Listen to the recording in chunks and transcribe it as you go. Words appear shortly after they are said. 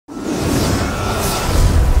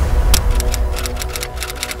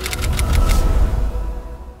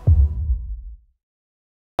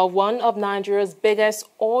One of Nigeria's biggest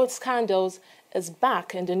oil scandals is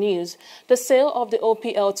back in the news. The sale of the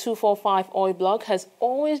OPL 245 oil block has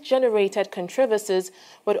always generated controversies,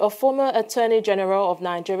 with a former Attorney General of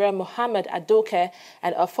Nigeria, Mohammed Adoke,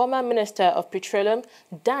 and a former Minister of Petroleum,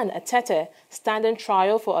 Dan Atete, standing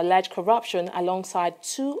trial for alleged corruption alongside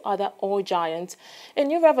two other oil giants. A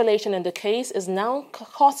new revelation in the case is now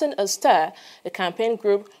causing a stir. The campaign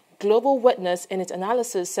group Global Witness, in its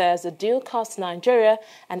analysis, says the deal cost Nigeria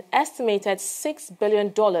an estimated $6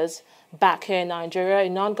 billion. Back here in Nigeria, a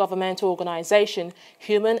non-governmental organization,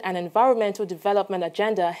 Human and Environmental Development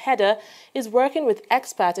Agenda, HEDA, is working with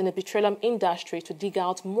experts in the petroleum industry to dig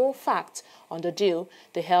out more facts on the deal.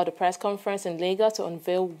 They held a press conference in Lagos to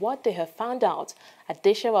unveil what they have found out.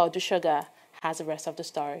 Adeshewa Odushoga has the rest of the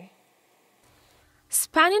story.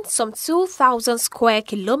 Spanning some 2,000 square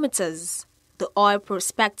kilometers, the oil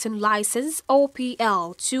prospecting license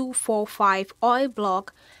OPL 245 oil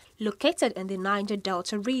block, located in the Niger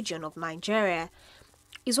Delta region of Nigeria,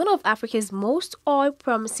 is one of Africa's most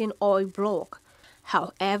oil-promising oil block.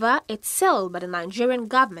 However, its sale by the Nigerian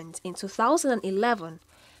government in 2011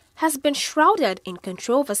 has been shrouded in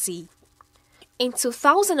controversy. In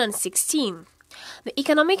 2016, the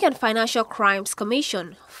Economic and Financial Crimes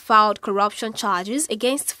Commission filed corruption charges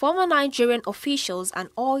against former Nigerian officials and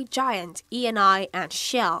oil giant ENI and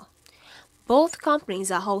Shell. Both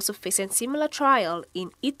companies are also facing similar trial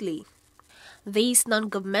in Italy. This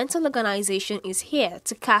non-governmental organization is here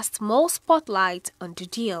to cast more spotlight on the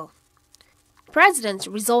deal. President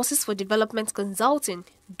Resources for Development Consulting,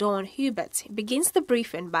 Don Hubert, begins the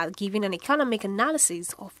briefing by giving an economic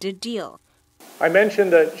analysis of the deal. I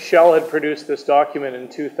mentioned that Shell had produced this document in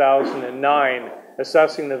 2009,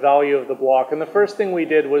 assessing the value of the block, and the first thing we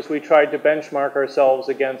did was we tried to benchmark ourselves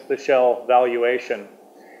against the Shell valuation.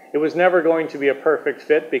 It was never going to be a perfect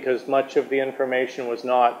fit because much of the information was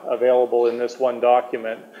not available in this one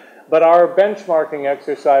document, but our benchmarking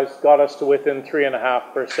exercise got us to within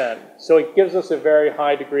 3.5%. So it gives us a very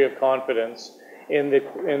high degree of confidence in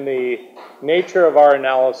the nature of our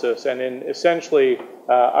analysis and in essentially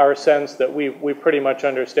our sense that we pretty much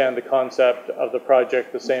understand the concept of the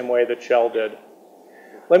project the same way that Shell did.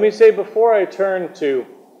 Let me say, before I turn to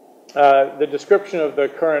the description of the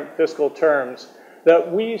current fiscal terms,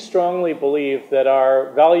 that we strongly believe that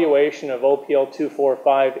our valuation of OPL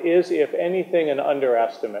 245 is, if anything, an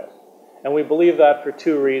underestimate. And we believe that for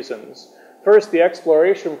two reasons. First, the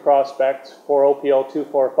exploration prospects for OPL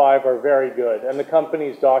 245 are very good, and the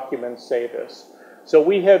company's documents say this. So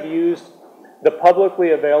we have used the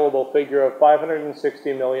publicly available figure of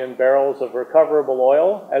 560 million barrels of recoverable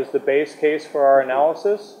oil as the base case for our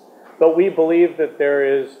analysis, but we believe that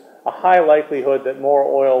there is a high likelihood that more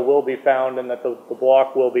oil will be found and that the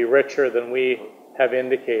block will be richer than we have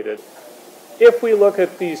indicated. If we look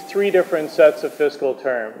at these three different sets of fiscal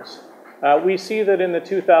terms, we see that in the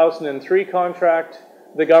 2003 contract,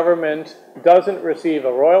 the government doesn't receive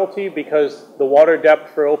a royalty because the water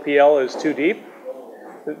depth for OPL is too deep.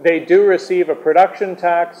 They do receive a production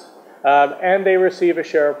tax, and they receive a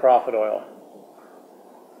share of profit oil.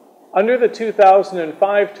 Under the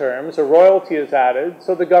 2005 terms, a royalty is added,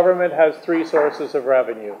 so the government has three sources of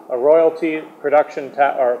revenue: a royalty, production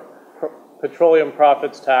tax, or petroleum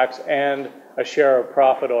profits tax, and a share of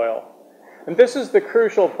profit oil. And this is the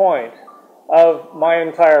crucial point of my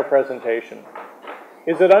entire presentation,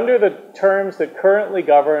 is that under the terms that currently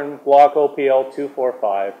govern Block OPL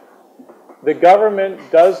 245, the government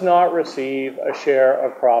does not receive a share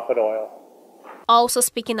of profit oil. Also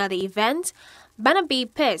speaking at the event, Barnaby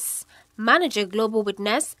Pearce, manager Global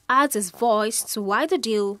Witness, adds his voice to why the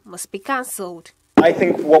deal must be cancelled. I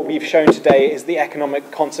think what we've shown today is the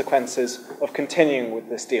economic consequences of continuing with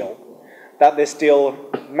this deal. That this deal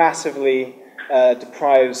massively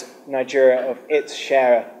deprives Nigeria of its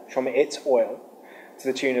share from its oil to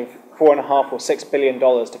the tune of $4.5 or $6 billion,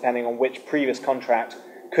 depending on which previous contract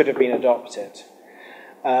could have been adopted.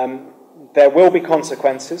 There will be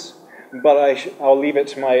consequences, but I'll leave it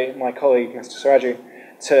to my colleague, Mr. Suraju,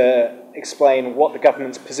 to explain what the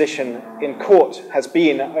government's position in court has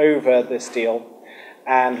been over this deal,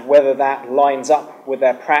 and whether that lines up with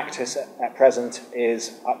their practice at present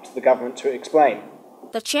is up to the government to explain.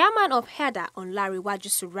 The chairman of HEDA, Onlariwaju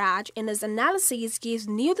Suraj, in his analysis gives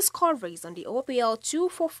new discoveries on the OPL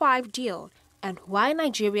 245 deal and why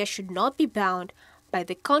Nigeria should not be bound by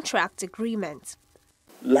the contract agreement.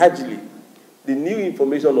 Largely, the new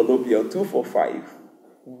information on OPL 245,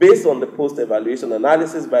 based on the post-evaluation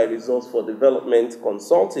analysis by Resource for Development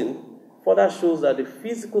Consulting, further shows that the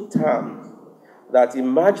physical terms that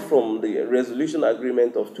emerged from the resolution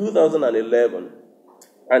agreement of 2011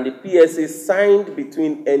 and the PSA signed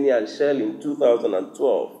between Eni and Shell in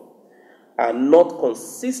 2012 are not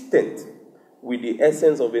consistent with the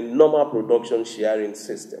essence of a normal production sharing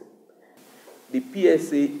system. The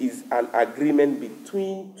PSA is an agreement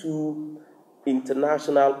between two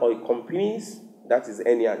international oil companies, that is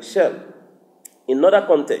Eni and Shell. In another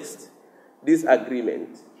context, this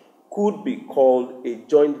agreement could be called a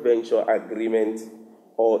joint venture agreement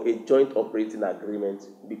or a joint operating agreement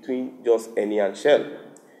between just Eni and Shell.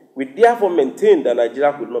 We therefore maintain that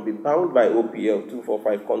Nigeria could not be bound by OPL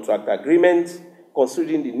 245 contract agreement,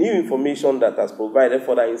 considering the new information that has provided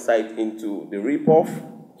further insight into the rip-off.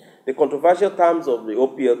 The controversial terms of the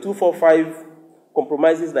OPL 245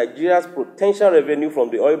 compromises Nigeria's potential revenue from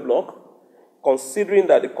the oil block, considering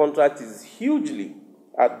that the contract is hugely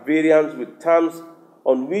at variance with terms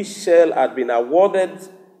on which Shell had been awarded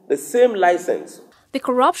the same license. The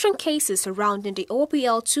corruption cases surrounding the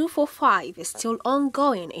OPL 245 is still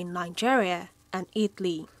ongoing in Nigeria and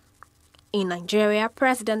Italy. In Nigeria,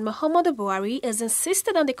 President Muhammadu Buhari has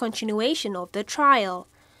insisted on the continuation of the trial.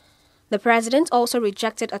 The president also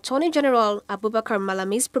rejected Attorney General Abubakar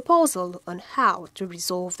Malami's proposal on how to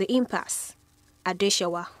resolve the impasse.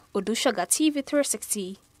 Adeshawa, Odushaga TV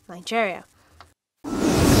 360, Nigeria.